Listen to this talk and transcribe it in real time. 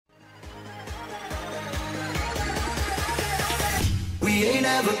we ain't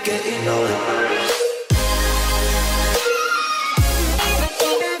ever getting old.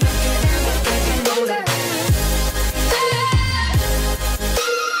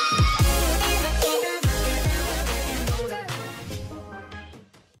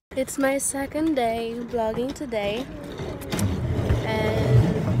 It's my second day vlogging today,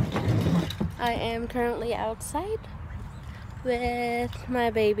 and I am currently outside with my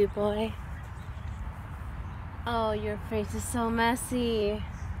baby boy. Oh, your face is so messy.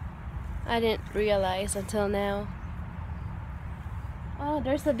 I didn't realize until now. Oh,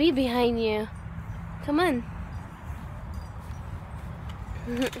 there's a bee behind you. Come on.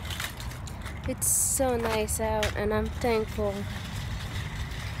 It's so nice out, and I'm thankful.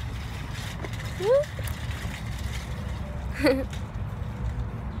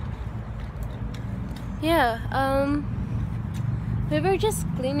 Yeah, we were just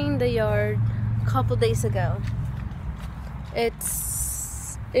cleaning the yard a couple days ago. It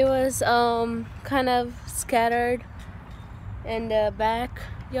was kind of scattered in the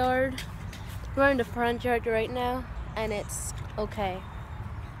backyard. We're in the front yard right now, and it's okay.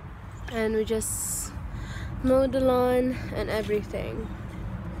 And we just mowed the lawn and everything.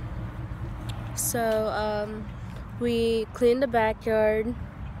 So we cleaned the backyard,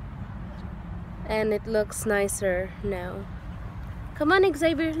 and it looks nicer now. Come on,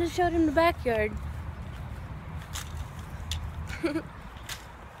 Xavier, let's show them the backyard.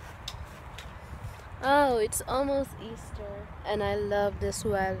 Oh, it's almost Easter, and I love this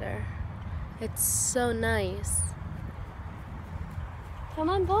weather. It's so nice. Come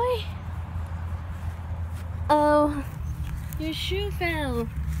on, boy. Oh, your shoe fell.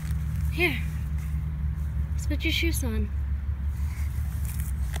 Here. Let's put your shoes on.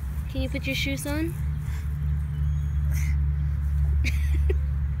 Can you put your shoes on?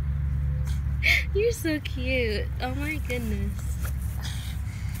 You're so cute. Oh my goodness.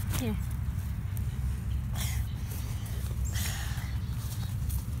 Here.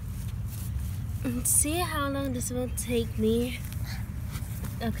 Let's see how long this will take me.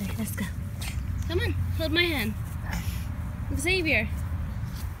 Okay, let's go. Come on, hold my hand. Xavier.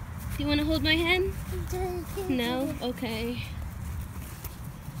 Do you want to hold my hand? No? Okay.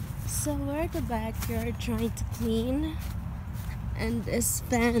 So we're at the backyard trying to clean, and this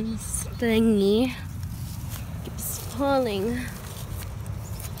fence thingy keeps falling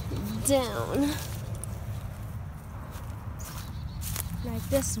down. Like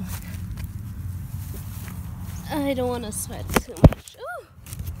this one. I don't want to sweat too much. Ooh.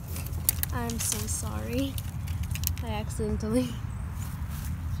 I'm so sorry. I accidentally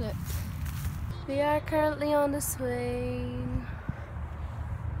flipped. We are currently on the swing.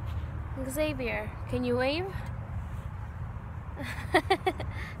 Xavier, can you wave?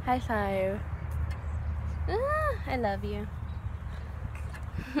 High five. Ah, I love you.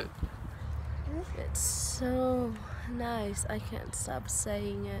 It's so nice. I can't stop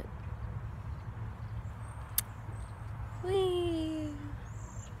saying it. Whee!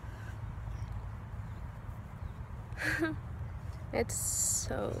 It's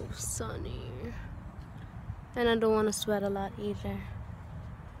so sunny, and I don't want to sweat a lot either.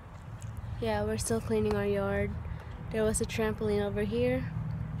 Yeah, we're still cleaning our yard. There was a trampoline over here.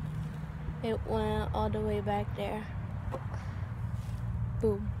 It went all the way back there.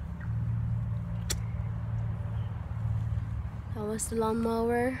 Boom. That was the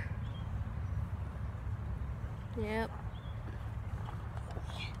lawnmower. Yep.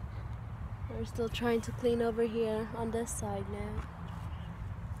 We're still trying to clean over here on this side now.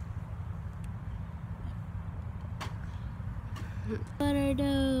 What are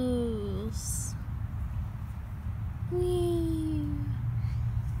those? Wee!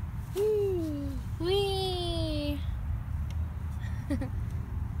 Wee!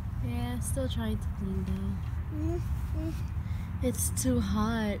 Yeah, still trying to clean though. It's too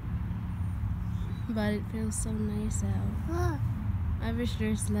hot, but it feels so nice out. I wish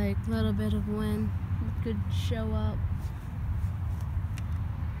there's like a little bit of wind that could show up.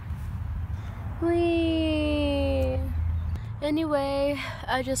 Whee! Anyway,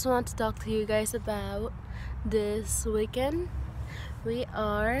 I just want to talk to you guys about this weekend. We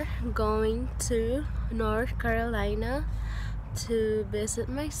are going to North Carolina to visit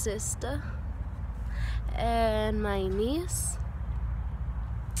my sister and my niece.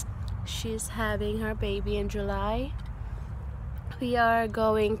 She's having her baby in July. We are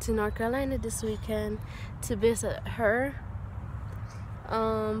going to North Carolina this weekend to visit her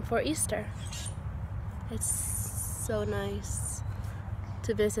for Easter. It's so nice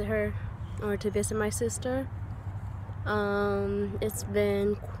to visit her, or to visit my sister. It's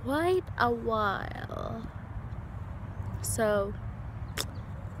been quite a while, so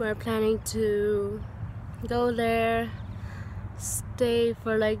we're planning to go there, stay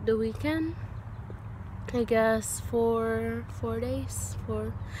for like the weekend. I guess for 4 days,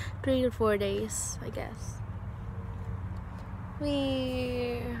 for 3 to 4 days, I guess.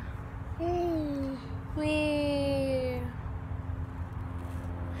 We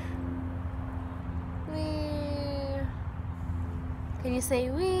can you say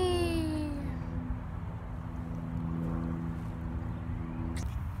we?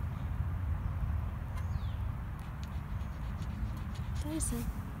 Tyson.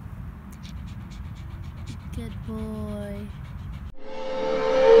 Good boy.